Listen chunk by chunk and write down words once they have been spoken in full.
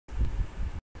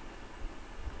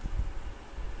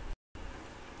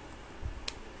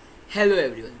Hello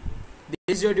everyone,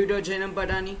 this is your tutor Jainam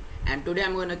Patani and today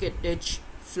I'm gonna teach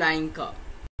flying car.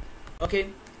 Okay,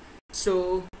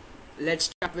 so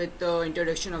let's start with the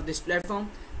introduction of this platform.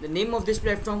 The name of this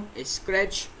platform is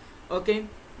Scratch. Okay,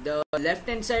 the left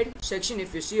hand side section,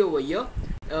 if you see over here,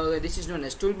 this is known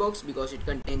as toolbox because it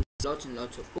contains lots and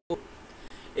lots of code.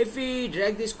 If we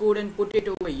drag this code and put it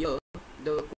over here,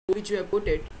 the code which we have put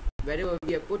it, wherever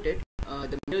we have put it,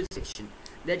 the middle section,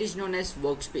 that is known as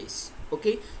workspace.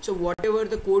 Okay, so whatever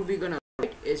the code we're gonna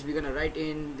write is we're gonna write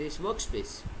in this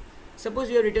workspace. Suppose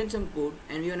you have written some code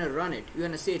and you wanna run it, you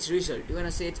wanna say its result, you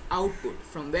wanna say its output.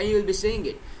 From where you will be saying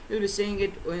it? You will be saying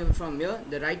it from here,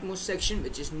 the rightmost section,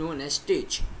 which is known as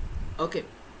stage. Okay,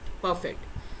 perfect.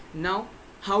 Now,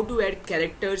 how to add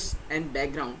characters and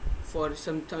background for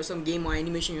some game or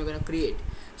animation you're gonna create.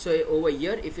 So over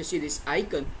here, if you see this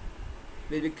icon,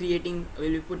 we'll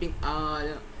be putting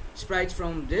sprites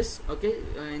from this. Okay,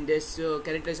 and this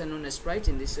characters are known as sprites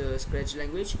in this Scratch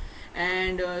language,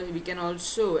 and we can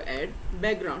also add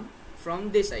background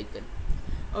from this icon.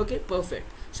 Okay, perfect.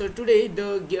 So today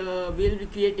we'll be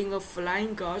creating a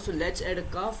flying car. So let's add a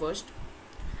car first.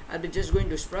 I'll be just going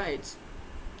to sprites.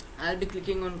 I'll be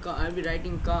clicking on car. I'll be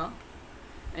writing car,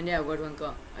 and yeah, I've got one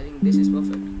car. I think this is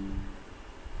perfect.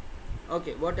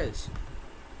 Okay, what else?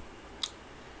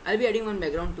 I'll be adding one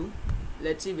background too.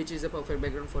 Let's see which is the perfect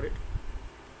background for it.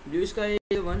 Blue sky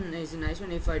is a nice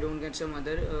one. If I don't get some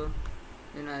other,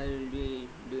 then I'll be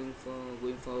going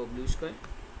for blue sky.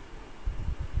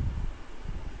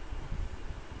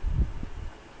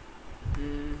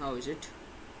 How is it?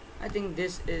 I think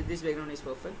this background is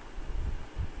perfect.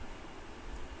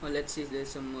 Let's see. There's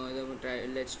some other.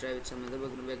 Let's try with some other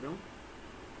background.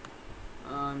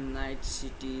 Night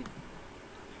city.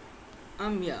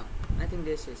 Yeah, I think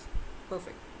this is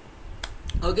perfect.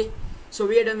 Okay, so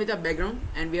we are done with our background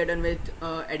and we are done with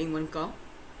adding one car.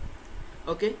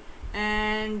 Okay,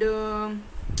 and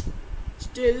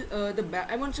still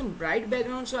I want some bright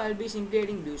background, so I'll be simply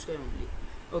adding blue sky only.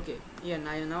 Okay, yeah,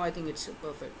 now I think it's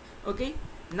perfect. Okay,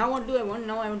 now what do I want?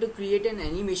 Now I want to create an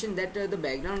animation that the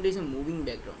background is a moving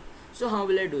background. So how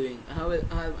will I do it?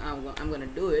 I'm gonna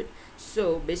do it.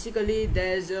 So basically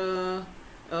there's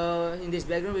in this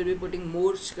background we'll be putting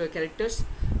more characters.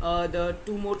 The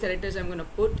two more characters I'm gonna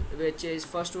put, which is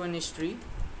first one is tree,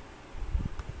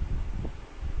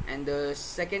 and the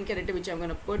second character which I'm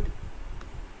gonna put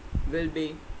will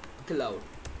be cloud.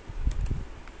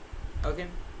 Okay,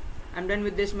 I'm done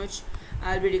with this much.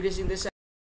 I'll be decreasing this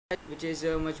size, which is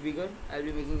much bigger. I'll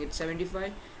be making it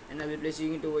 75 and I'll be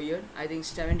placing it over here. I think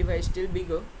 75 is still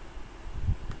bigger,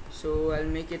 so I'll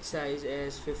make it size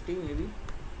as 50 maybe.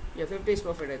 Yeah, 50 is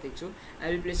perfect, I think so.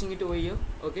 I'll be placing it over here.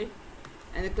 Okay,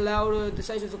 and the cloud, the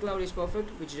size of the cloud is perfect,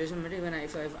 which doesn't matter.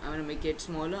 If I want to make it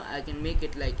smaller, I can make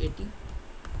it like 80.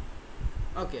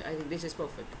 Okay, I think this is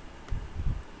perfect.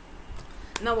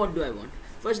 Now what do I want?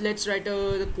 First let's write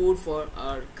the code for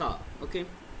our car. Okay,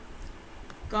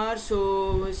 car.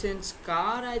 So since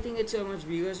car, I think it's much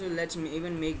bigger, so let's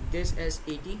even make this as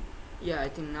 80. Yeah, I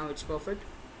think now it's perfect.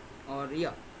 Or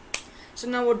yeah, so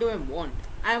now what do I want?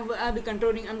 I'm gonna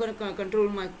control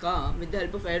my car with the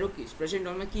help of arrow keys present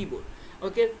on my keyboard.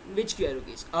 Okay, which key arrow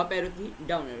keys? Up arrow key,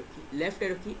 down arrow key, left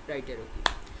arrow key, right arrow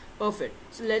key. Perfect.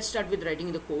 So let's start with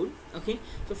writing the code. Okay,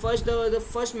 so first the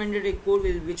first mandatory code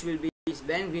which will be is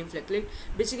when green flag clicked.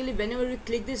 Basically whenever we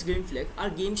click this green flag,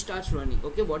 our game starts running.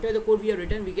 Okay, whatever the code we have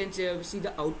written, we can see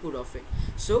the output of it.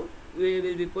 So we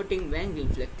will be putting when green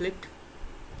flag clicked.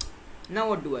 Now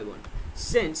what do I want?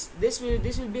 Since this will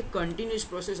be a continuous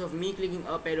process of me clicking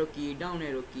up arrow key, down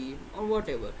arrow key, or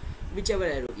whatever, whichever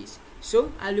arrow keys.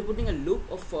 So I'll be putting a loop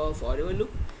of forever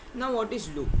loop. Now what is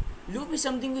loop? Loop is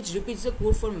something which repeats the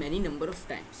code for many number of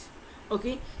times.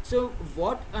 Okay, so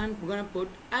what I'm gonna put,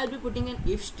 I'll be putting an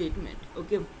if statement.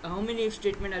 Okay, how many if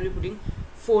statement I'll be putting?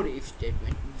 4 if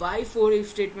statement. Why 4 if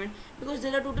statement? Because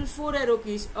there are total 4 arrow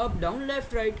keys, up, down,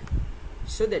 left, right.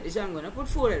 So that is how I'm gonna put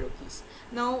 4 arrow keys.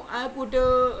 Now I put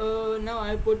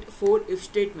 4 if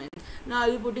statements. Now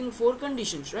I'll be putting 4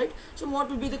 conditions, right? So what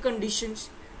will be the conditions?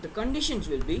 The conditions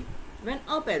will be when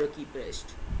up arrow key pressed,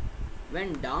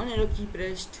 when down arrow key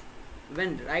pressed,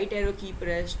 when right arrow key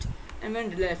pressed, and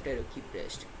when left arrow key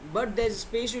pressed. But there's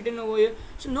space written over here,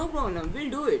 so no problem,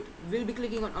 we'll do it. We'll be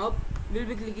clicking on up, we'll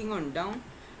be clicking on down,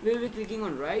 we'll be clicking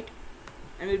on right,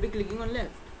 and we'll be clicking on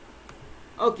left.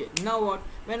 Okay, now what?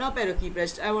 When up arrow key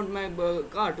pressed, I want my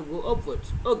car to go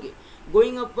upwards. Okay,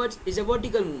 going upwards is a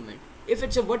vertical movement. If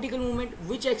it's a vertical movement,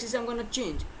 which axis I'm gonna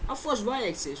change? Of course, y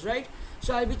axis, right?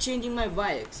 So I'll be changing my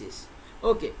y axis.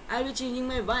 Okay, I'll be changing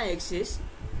my y axis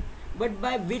but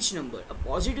by which number? A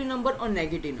positive number or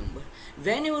negative number?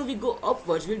 Whenever we go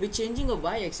upwards, we'll be changing a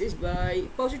y-axis by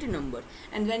positive number,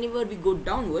 and whenever we go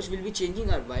downwards, we'll be changing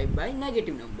our y by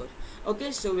negative number.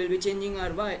 Okay, so we'll be changing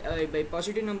our y by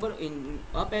positive number in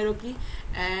up arrow key,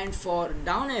 and for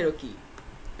down arrow key,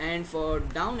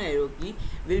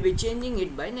 we'll be changing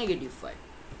it by -5.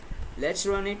 Let's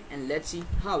run it and let's see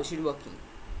how is it working.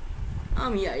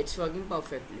 Yeah, it's working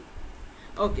perfectly.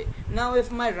 Okay, now if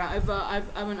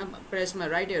I'm gonna press my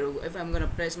right arrow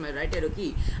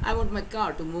key, I want my car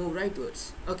to move rightwards.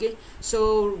 Okay, so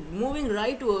moving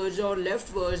rightwards or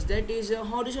leftwards, that is a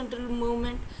horizontal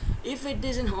movement. If it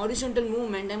is an horizontal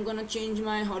movement, I'm gonna change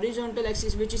my horizontal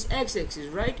axis, which is x-axis,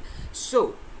 right? So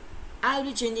I'll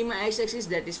be changing my x-axis,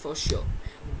 that is for sure.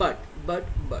 But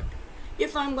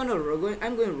if I'm going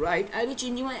right, I'll be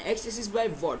changing my x-axis by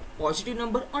what? Positive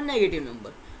number or negative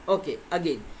number? Okay,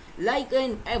 again, like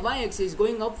in a y-axis,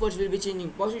 going upwards will be changing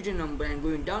positive number, and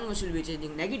going downwards will be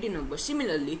changing negative number.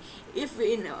 Similarly, if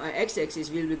in x-axis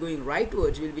we'll be going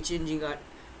rightwards, we'll be changing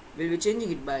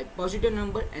it by positive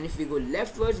number, and if we go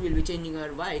leftwards, we'll be changing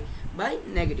our y by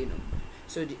negative number.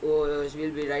 So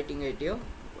we'll be writing it here,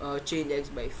 change x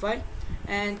by 5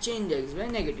 and change x by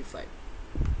 -5.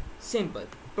 Simple,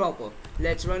 proper.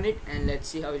 Let's run it and let's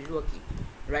see how it's working.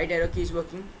 Right arrow key is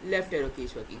working, left arrow key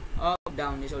is working, up,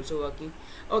 down is also working.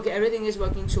 Okay, everything is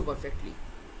working so perfectly.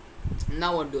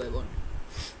 Now what do I want?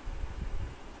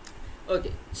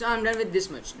 Okay, so I'm done with this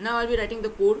much. Now I'll be writing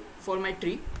the code for my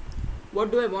tree.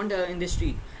 What do I want in this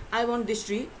tree? I want this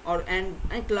tree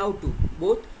and cloud too,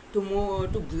 both to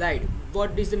move, to glide.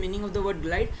 What is the meaning of the word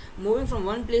glide? Moving from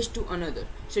one place to another.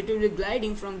 So it will be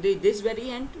gliding from this very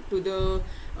end to the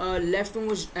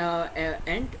leftmost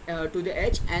end to the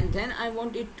edge, and then I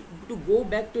want it to go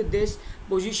back to this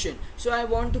position. So I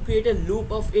want to create a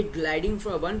loop of it gliding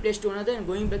from one place to another and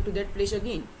going back to that place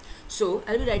again. So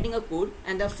I'll be writing a code,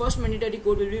 and the first mandatory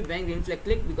code will be when green flag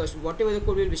click, because whatever the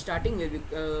code will be starting will be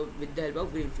with the help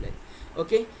of green flag.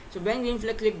 Okay, so when green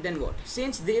flag click, then what?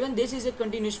 Since even this is a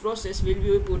continuous process, we'll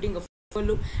be putting a for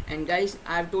loop. And guys,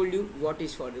 I've told you what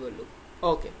is forever loop.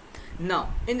 Okay, now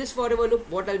in this forever loop,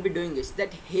 what I'll be doing is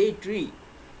that hey tree,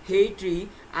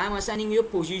 I'm assigning you a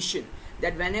position,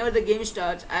 that whenever the game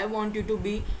starts, I want you to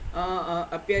be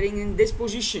appearing in this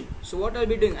position. So what I'll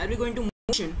be doing, I'll be going to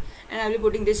motion, and I'll be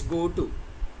putting this go to.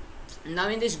 Now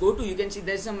in this go to, you can see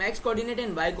there's some x coordinate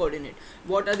and y coordinate.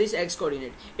 What are these x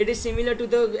coordinate? It is similar to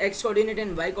the x coordinate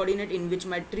and y coordinate in which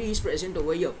my tree is present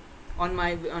over here on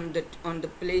the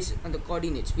place on the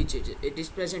coordinates, which it is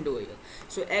present over here.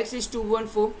 So x is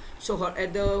 214. So for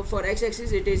x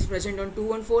axis it is present on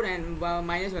 214 and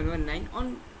 -119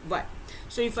 on y.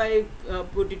 So if I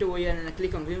put it over here and I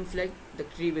click on green flag, the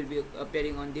tree will be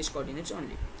appearing on these coordinates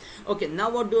only. Okay, now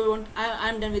what do I want?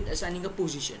 I'm done with assigning a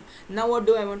position. Now what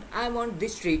do I want? I want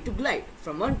this tree to glide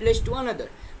from one place to another.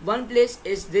 One place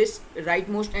is this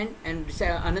rightmost end, and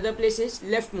another place is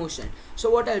leftmost end.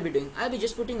 So what I'll be doing? I'll be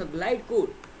just putting a glide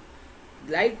code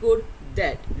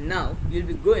that now you'll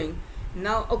be going.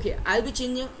 Now okay, I'll be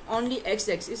changing only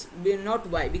x-axis, not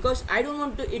y, because I don't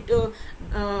want it to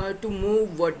move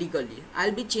vertically.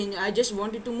 I just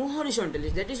want it to move horizontally.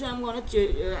 That is why I'm gonna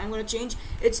change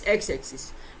its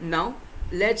x-axis. Now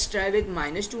let's try with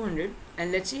 -200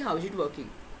 and let's see how is it working.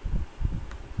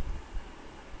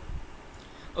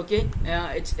 Okay,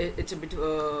 it's a bit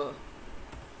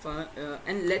fun,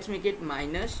 and let's make it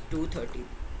 -230.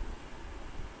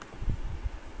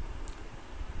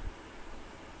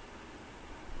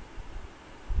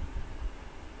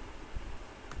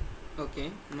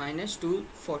 Okay,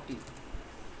 -240.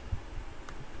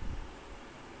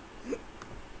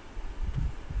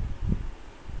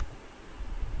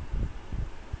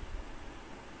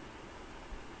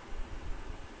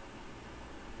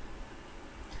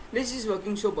 This is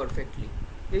working so perfectly.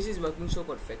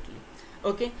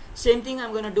 Okay, same thing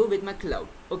I'm gonna do with my cloud.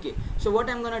 Okay, so what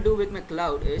I'm gonna do with my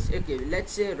cloud is, okay,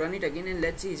 let's run it again and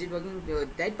let's see, is it working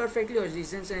that perfectly, or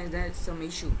is there some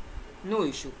issue? No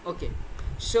issue. Okay,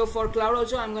 so for cloud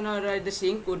also I'm gonna write the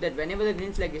same code, that whenever the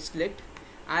green flag is clicked,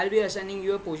 I'll be assigning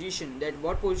you a position. That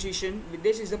what position?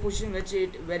 This is the position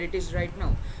where it is right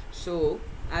now. So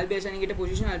I'll be assigning it a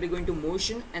position. I'll be going to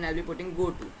motion and I'll be putting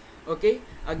go to. Okay,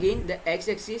 again the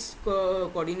x-axis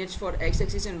coordinates for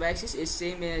x-axis and y-axis is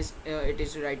same as it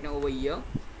is right now over here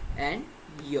and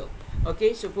here.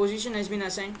 Okay, so position has been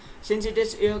assigned. Since it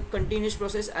is a continuous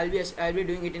process, I'll be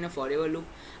doing it in a forever loop.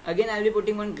 Again I'll be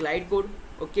putting one glide code.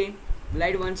 Okay,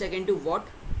 glide 1 second to what?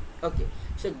 Okay,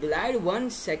 so glide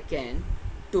 1 second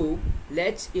to,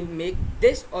 let's make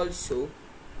this also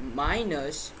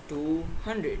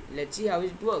 -200. Let's see how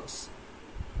it works.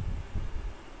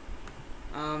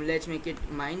 let's make it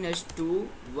minus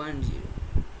 210.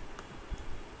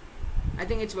 I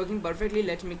think it's working perfectly.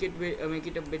 Let's make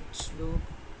it a bit slow.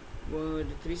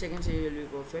 3 seconds will be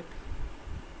perfect.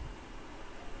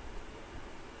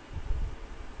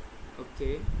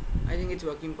 Okay, I think it's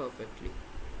working perfectly.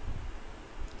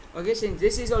 Okay, since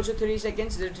this is also 3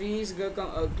 seconds, the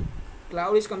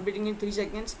cloud is completing in 3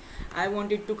 seconds. I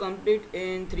want it to complete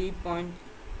in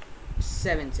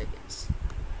 3.7 seconds.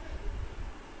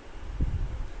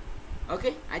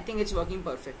 Okay, I think it's working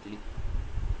perfectly.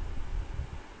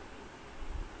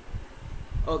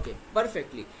 Okay,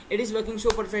 perfectly, it is working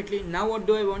so perfectly. Now what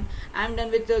do I want? I'm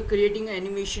done with creating an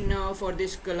animation for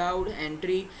this cloud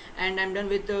entry, and I'm done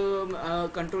with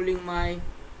controlling my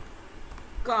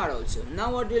car also.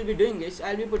 Now what we'll be doing is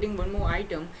I'll be putting one more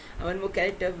item, one more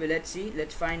character. Well, let's see,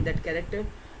 let's find that character.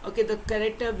 Okay, the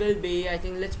character will be, I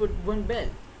think let's put one bell.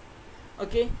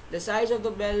 Okay, the size of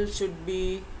the bell should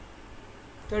be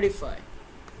 35.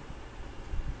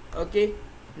 Okay,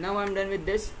 now I'm done with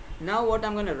this. Now what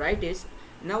I'm gonna write is,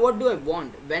 now what do I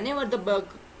want? Whenever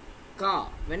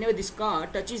this car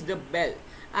touches the bell,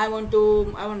 I want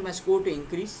my score to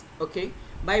increase, okay,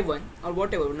 by 1 or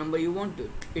whatever number you want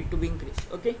it to be increased.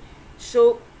 Okay,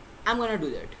 so I'm gonna do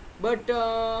that. But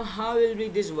how will be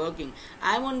this working?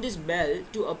 I want this bell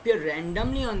to appear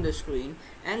randomly on the screen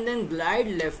and then glide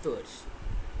leftwards.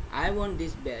 I want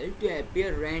this bell to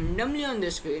appear randomly on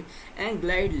the screen and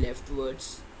glide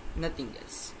leftwards, nothing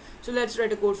else. So let's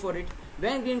write a code for it.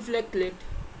 When green flag clicked,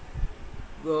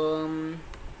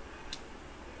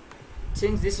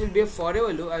 since this will be a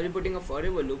forever loop, I will be putting a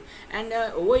forever loop, and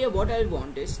over here what I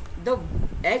want is the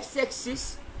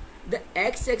x-axis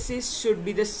should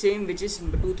be the same, which is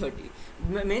 230.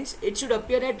 Means it should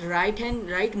appear at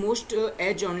rightmost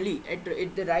edge only, at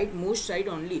the rightmost side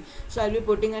only. So I'll be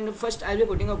putting, and first I'll be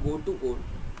putting a go to code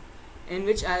in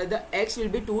which the x will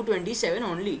be 227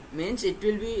 only. Means it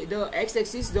will be the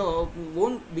x-axis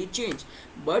won't be changed.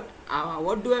 But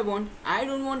what do I want? I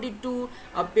don't want it to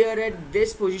appear at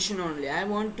this position only. I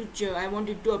want it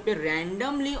to appear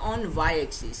randomly on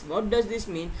y-axis. What does this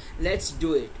mean? Let's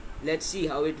do it. Let's see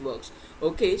how it works.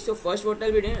 Okay, so first what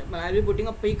I'll be doing, I'll be putting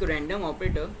a pick random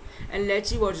operator, and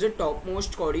let's see what's the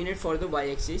topmost coordinate for the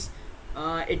y-axis.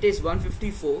 It is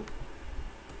 154.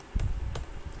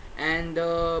 And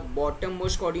the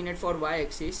bottommost coordinate for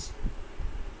y-axis,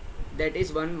 that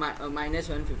is minus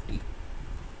 150.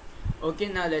 Okay,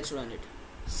 now let's run it.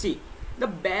 See, the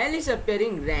bell is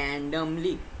appearing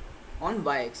randomly on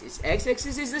y-axis.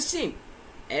 X-axis is the same.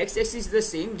 X-axis is the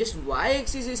same. Just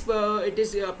y-axis is it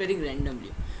is appearing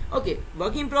randomly. Okay,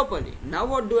 working properly. Now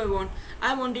what do I want?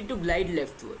 I want it to glide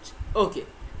leftwards. Okay,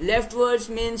 leftwards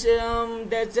means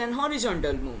that's an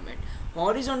horizontal movement.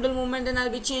 Horizontal movement, then I'll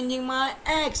be changing my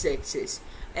x-axis.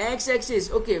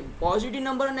 Okay, positive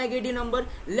number or negative number,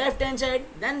 left hand side,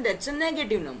 then that's a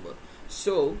negative number.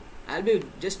 So I'll be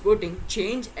just putting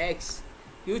change x.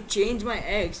 You change my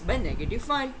x by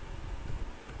 -5.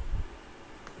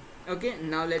 Okay,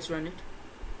 now let's run it.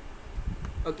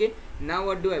 Okay, now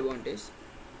what do I want is,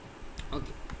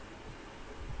 okay,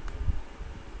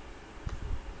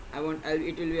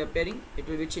 it will be appearing, it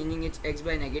will be changing its x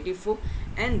by -4,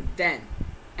 and then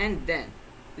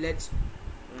let's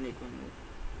run it one more.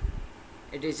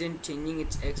 It isn't changing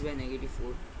its x by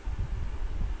 -4.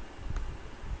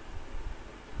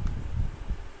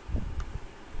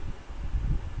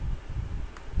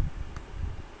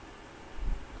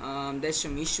 There's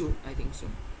some issue, I think so.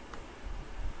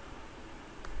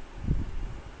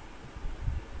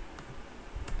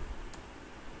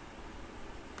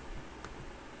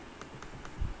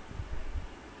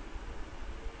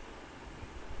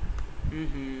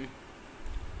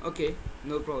 Okay,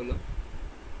 no problem.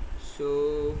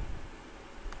 So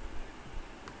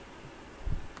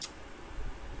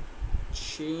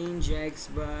change x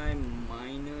by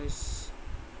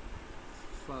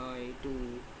 -5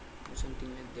 to or something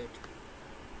like that.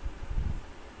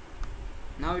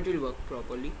 Now it will work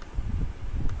properly.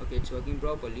 Okay, it's working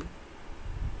properly.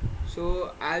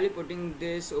 So I'll be putting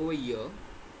this over here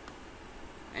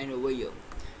and over here.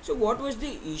 So what was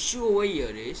the issue over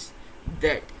here is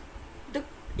that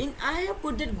I have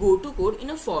put that go to code in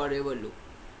a forever loop.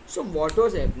 So what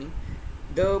was happening?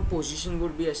 The position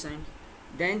would be assigned,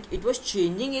 then it was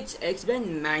changing its x by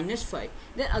 -5,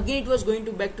 then again it was going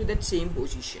to back to that same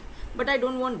position. But I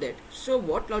don't want that. So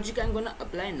what logic I'm gonna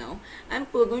apply now? I'm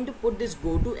going to put this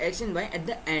go to x and y at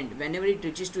the end whenever it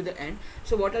reaches to the end.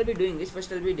 So what I'll be doing is,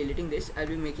 first I'll be deleting this, I'll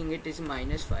be making it is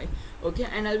 -5. Okay,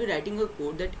 and I'll be writing a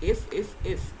code that if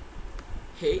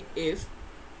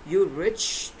you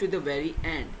reach to the very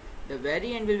end will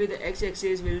be the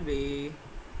x-axis will be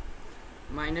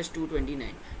minus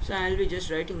 229. So I'll be just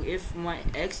writing if my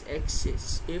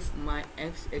x-axis,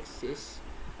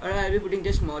 or I'll be putting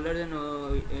just smaller than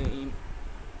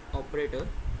operator.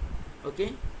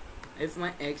 Okay, if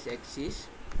my x-axis,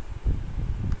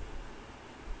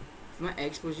 if my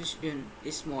x position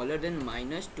is smaller than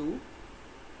minus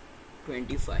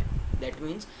 225, that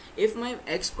means if my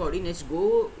x coordinates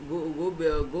go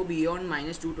beyond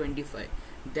minus 225,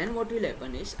 then what will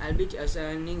happen is I'll be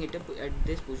assigning it up at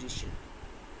this position.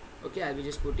 Okay, I'll be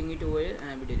just putting it over here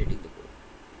and I'll be deleting the code.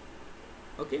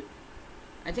 Okay,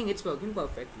 I think it's working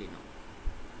perfectly now.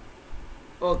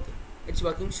 Okay, it's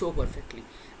working so perfectly.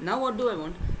 Now what do I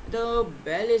want? The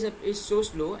bell is so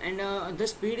slow, and the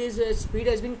speed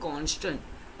has been constant.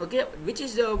 Okay, which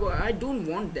is I don't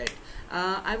want that.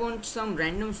 I want some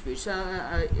random speed. So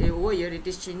over here it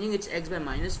is changing its x by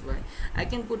minus y. I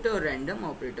can put a random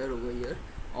operator over here.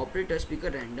 Operator, pick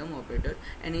a random operator,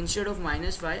 and instead of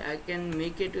minus y I can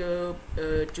make it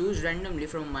choose randomly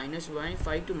from minus y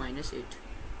 5 to minus 8,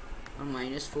 or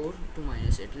minus 4 to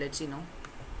minus 8. Let's see now.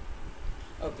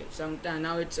 Okay, sometime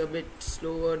now it's a bit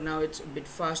slower, now it's a bit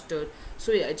faster.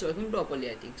 So yeah, it's working properly,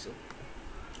 I think so.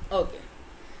 Okay,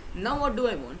 now what do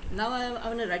I want? Now I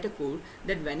want to write a code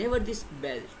that whenever this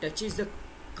bell touches the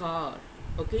car,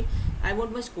 okay, I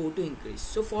want my score to increase.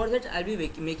 So for that I'll be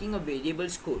making a variable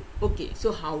score. Okay,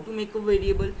 so how to make a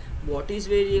variable? What is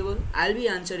variable? I'll be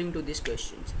answering to these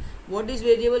questions. What is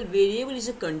variable? Variable is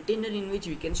a container in which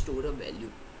we can store a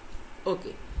value.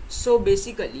 Okay, so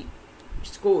basically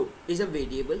score is a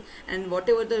variable, and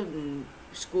whatever the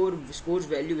score's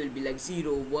value will be, like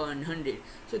 0, 1, 100,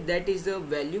 so that is the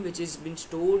value which is been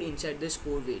stored inside the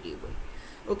score variable.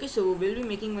 Okay, so we'll be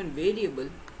making one variable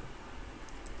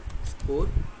score.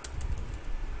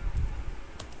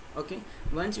 Okay,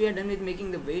 once we are done with making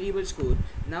the variable score,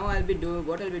 now I'll be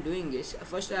doing is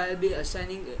first I'll be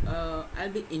assigning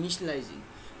I'll be initializing.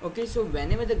 Okay, so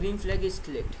whenever the green flag is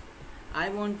clicked,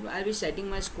 I'll be setting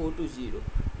my score to 0.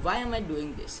 Why am I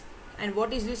doing this, and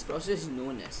what is this process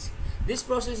known as? This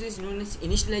process is known as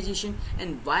initialization.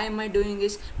 And why am I doing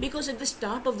this? Because at the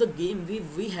start of the game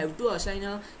we have to assign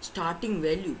a starting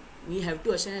value. We have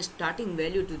to assign a starting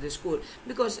value to the score,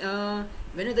 because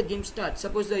whenever the game starts,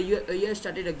 suppose you have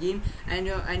started a game and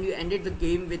you ended the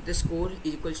game with the score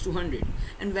equals to 100,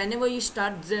 and whenever you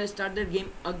start the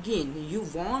game again, you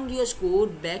want your score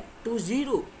back to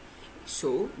 0.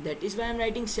 So that is why I'm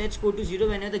writing set score to 0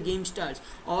 whenever the game starts,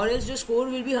 or else your score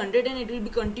will be 100 and it will be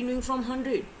continuing from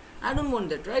 100. I don't want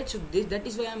that, right? So that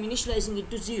is why I'm initializing it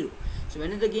to 0. So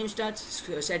whenever the game starts,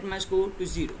 set my score to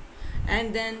 0.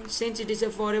 And then since it is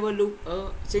a forever loop,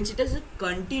 since it is a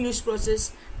continuous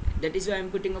process, that is why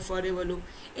I'm putting a forever loop.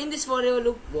 In this forever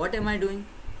loop, what am I doing?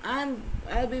 I'll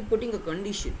be putting a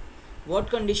condition.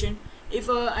 What condition? If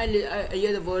I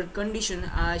hear the word condition,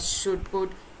 I should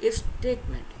put if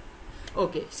statement.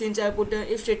 Okay, since I put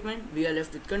a if statement, we are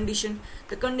left with condition.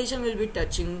 The condition will be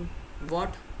touching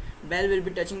what? Bell will be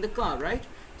touching the car, right?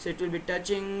 So it will be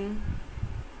touching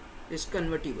this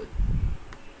convertible.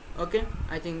 Okay,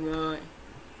 I think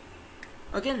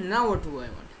okay, now what do I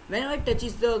want? Whenever it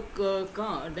touches the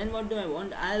car, then what do I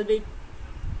want? I'll be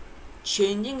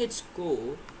changing its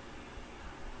score.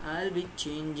 I'll be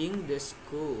changing the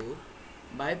score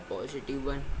by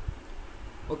 +1.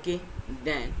 Okay,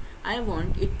 then I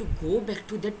want it to go back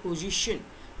to that position,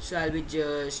 so I'll be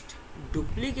just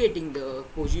duplicating the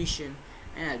position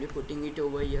and I'll be putting it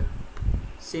over here.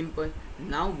 Simple.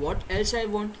 Now what else I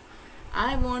want?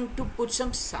 I want to put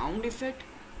some sound effect.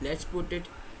 Let's put it.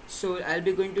 So I'll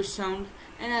be going to sound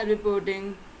and I'll be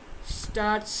putting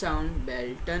start sound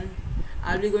bell tone.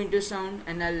 I'll be going to sound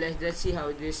and let's see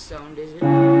how this sound is.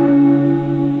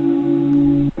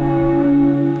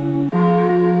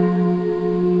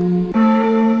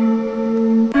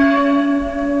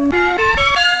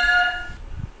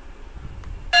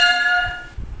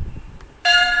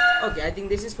 Okay, I think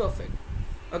this is perfect.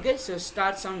 Okay, so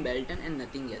start sound bell tone and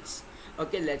nothing else.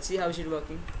 Okay, let's see how it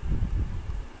working.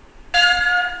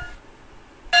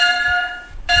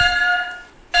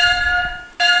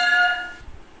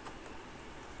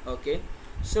 Okay,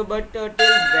 so but till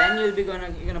when you're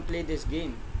gonna play this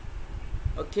game?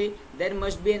 Okay, there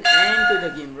must be an end to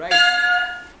the game, right?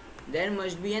 There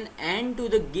must be an end to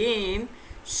the game,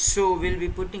 so we'll be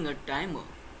putting a timer.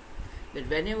 That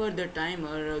whenever the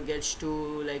timer gets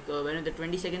to whenever the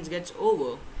 20 seconds gets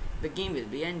over, the game will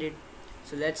be ended.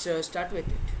 So let's start with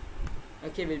it.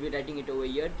 Okay, we'll be writing it over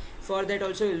here. For that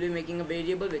also we'll be making a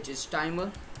variable which is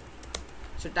timer.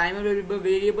 So timer will be a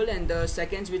variable, and the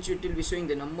seconds which it will be showing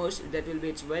the numbers, that will be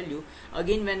its value.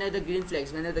 Again, whenever the green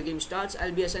flags, whenever the game starts,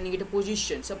 I'll be assigning it a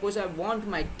position. Suppose I want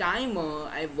my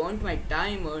timer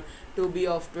to be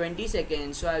of 20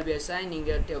 seconds, so I'll be assigning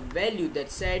it a value that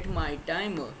set my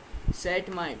timer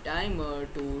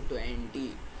to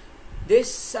 20.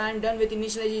 This I'm done with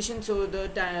initialization, so the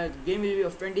game will be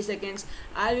of 20 seconds.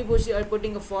 I'll be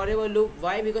putting a forever loop.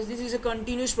 Why? Because this is a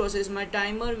continuous process. My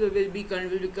timer will be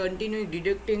continuing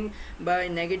deducting by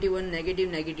 -1,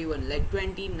 -1, like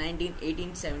 20, 19,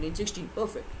 18, 17, 16.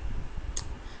 Perfect.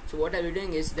 So what I'll be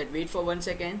doing is that wait for 1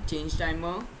 second, change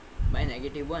timer by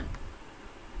 -1.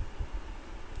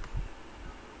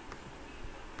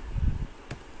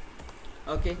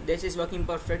 Okay, this is working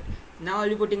perfect. Now I'll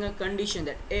be putting a condition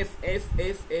that if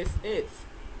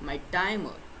my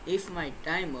timer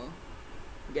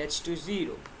gets to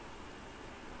 0,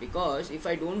 because if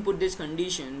I don't put this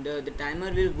condition, the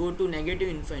timer will go to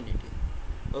 -infinity.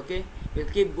 Okay,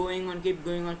 we'll keep going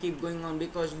on,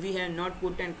 because we have not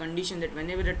put a condition that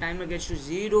whenever the timer gets to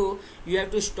 0, you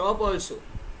have to stop also.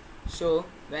 So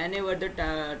whenever the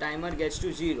timer gets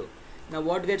to 0, now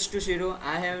what gets to 0,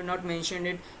 I have not mentioned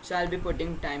it, so I'll be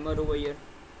putting timer over here.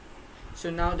 So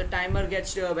now the timer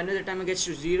gets whenever the timer gets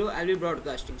to 0, I'll be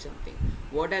broadcasting something.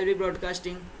 What I'll be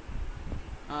broadcasting?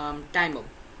 Time up.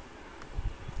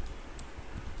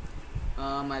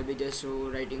 I'll be just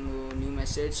writing a new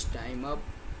message, time up.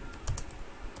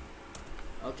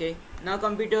 Okay, now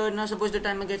suppose the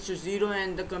timer gets to 0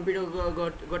 and the computer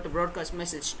got a broadcast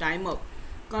message, time up.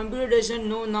 Computer doesn't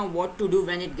know now what to do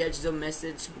when it gets the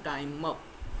message time up.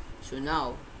 So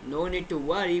now no need to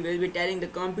worry, we'll be telling the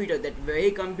computer that,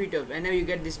 hey computer, whenever you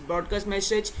get this broadcast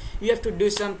message, you have to do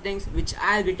some things which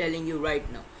I'll be telling you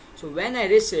right now. So when I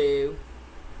receive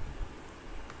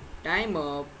time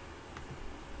up,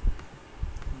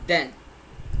 then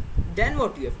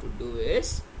what you have to do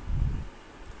is,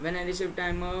 when I receive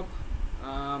time up,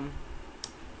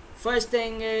 first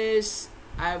thing is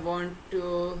I want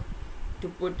to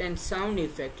put an sound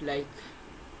effect like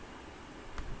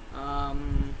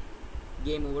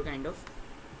game over kind of.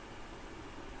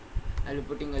 I'll be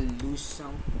putting a loose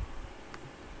sound,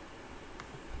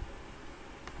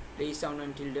 play sound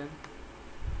until done,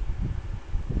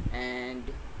 and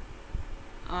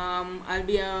I'll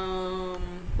be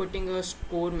putting a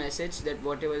score message, that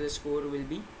whatever the score will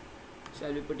be. So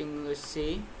I'll be putting a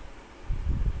say,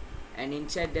 and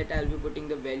inside that I'll be putting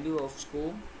the value of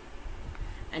score,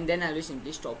 and then I'll be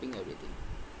simply stopping everything.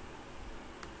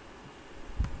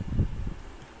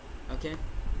 Okay,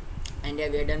 and yeah,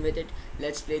 we are done with it.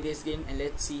 Let's play this game and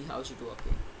let's see how it works.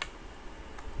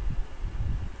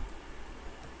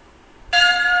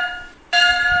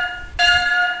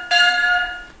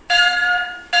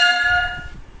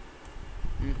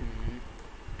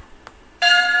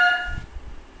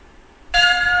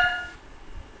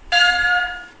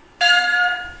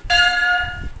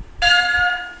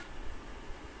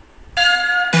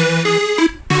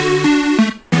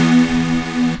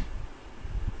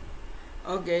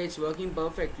 Okay, it's working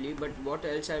perfectly, but what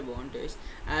else I want is,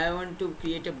 I want to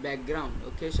create a background.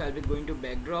 Okay, so I'll be going to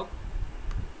backdrop.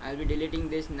 I'll be deleting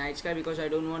this night sky because I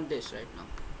don't want this right now.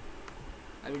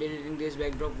 I'll be deleting this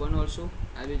backdrop one also.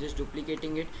 I'll be just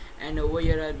duplicating it, and over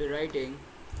here I'll be writing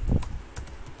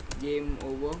game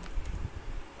over.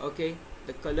 Okay,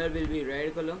 the color will be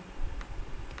red color.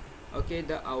 Okay,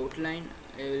 the outline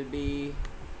will be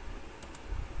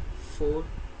 4.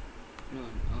 No,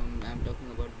 I'm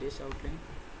talking about this outline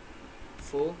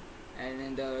 4, and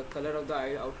then the color of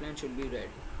the outline should be red.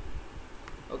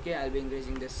 Okay, I'll be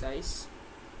increasing the size.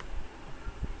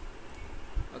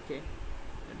 Okay,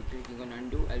 I'll be clicking on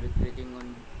undo. I'll be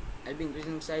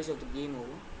increasing the size of the game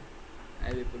over.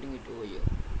 I'll be putting it over here,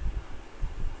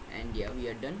 and yeah, we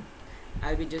are done.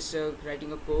 I'll be just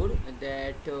writing a code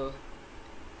that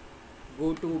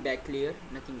go to back layer,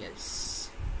 nothing else.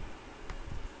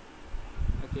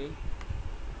 Okay,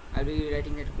 I'll be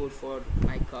writing that code for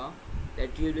my car,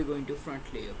 that you'll be going to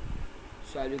front layer.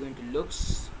 So I'll be going to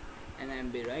looks, and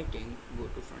I'll be writing go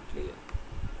to front layer.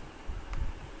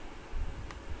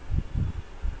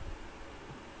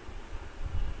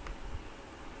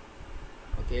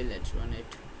 Okay, let's run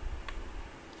it.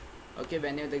 Okay,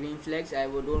 whenever the green flags, I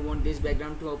don't want this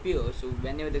background to appear, so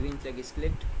whenever the green flag is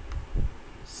clicked,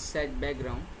 set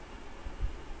background.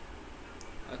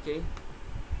 Okay,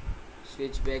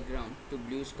 switch background to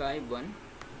blue sky 1,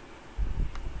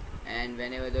 and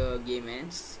whenever the game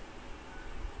ends,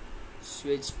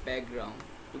 switch background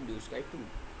to blue sky 2.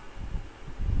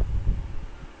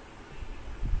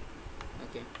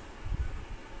 Okay,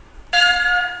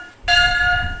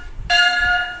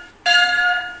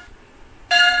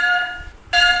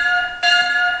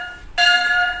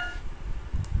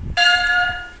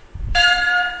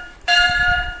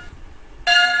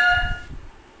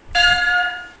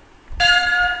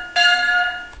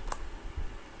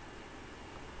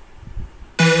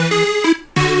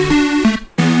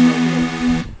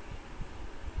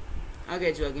 okay,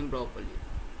 it's working properly.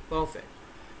 Perfect.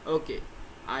 Okay,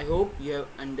 I hope you have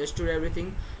understood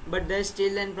everything, but there's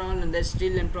still a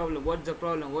problem. What's the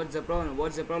problem?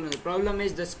 The problem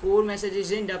is the score message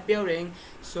isn't appearing,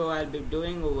 so I'll be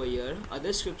doing over here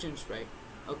other scription sprite.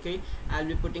 Okay, I'll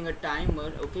be putting a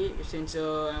timer. Okay, since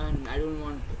I don't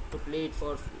want to play it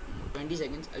for 20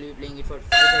 seconds, I'll be playing it for 5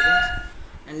 seconds,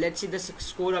 and let's see the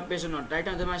score appears or not. Right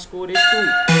now my score is 2.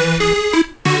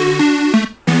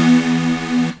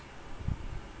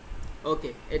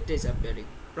 Okay, it is appearing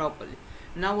properly.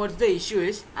 Now what's the issue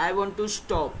is, I want to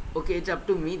stop. Okay, it's up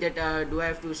to me that do I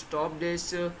have to stop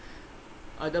this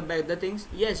other things?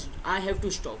 Yes, I have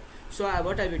to stop. So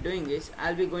what I'll be doing is,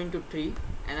 I'll be going to tree,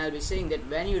 and I'll be saying that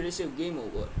when you receive game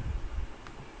over,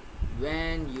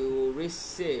 when you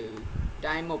receive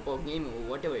time up or game over,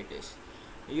 whatever it is,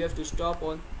 you have to stop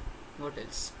on what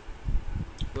else?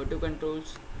 Go to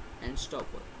controls and stop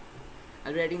all.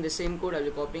 I'll be writing the same code. I'll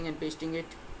be copying and pasting it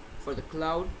for the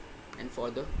cloud and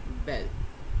for the bell.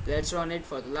 Let's run it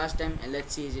for the last time and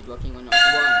let's see is it working or not. 1,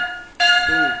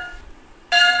 2,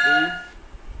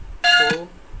 3, 4.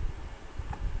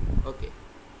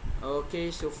 Okay,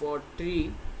 so for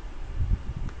 3,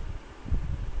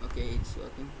 okay, it's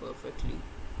working perfectly.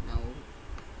 Now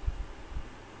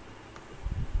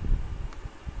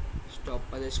stop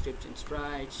other scripts and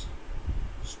sprites,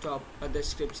 stop other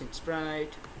scripts and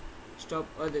sprite, stop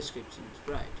other scripts and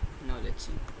sprite. Now let's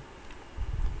see.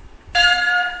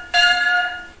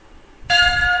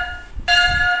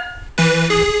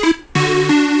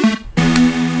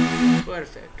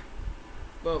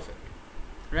 Perfect,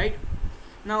 right?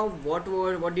 Now what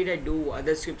did I do?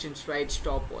 Other scripts and sprite,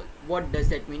 stop all. What does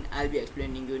that mean? I'll be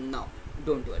explaining you now,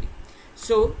 don't worry.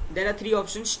 So there are 3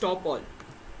 options. Stop all.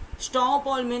 Stop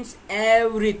all means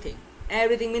everything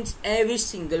means every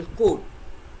single code.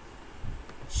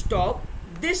 Stop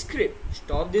this script.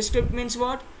 Stop this script means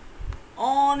what?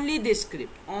 Only this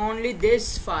script, only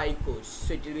this 5 codes,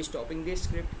 so it will be stopping this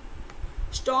script.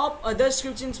 Stop other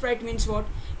scripts in sprite means what?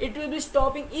 It will be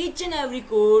stopping each and every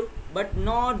code but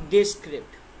not this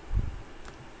script.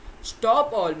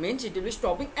 Stop all means it will be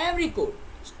stopping every code.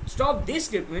 Stop this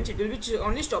script means it will be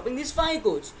only stopping these 5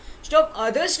 codes. Stop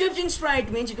other scripts in sprite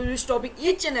means it will be stopping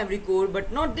each and every code but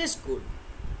not this code.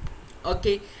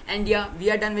 Okay, and yeah, we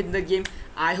are done with the game.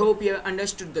 I hope you have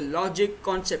understood the logic,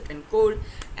 concept and code,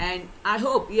 and I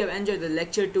hope you have enjoyed the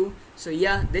lecture too. So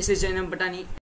yeah, this is Jainam Patani.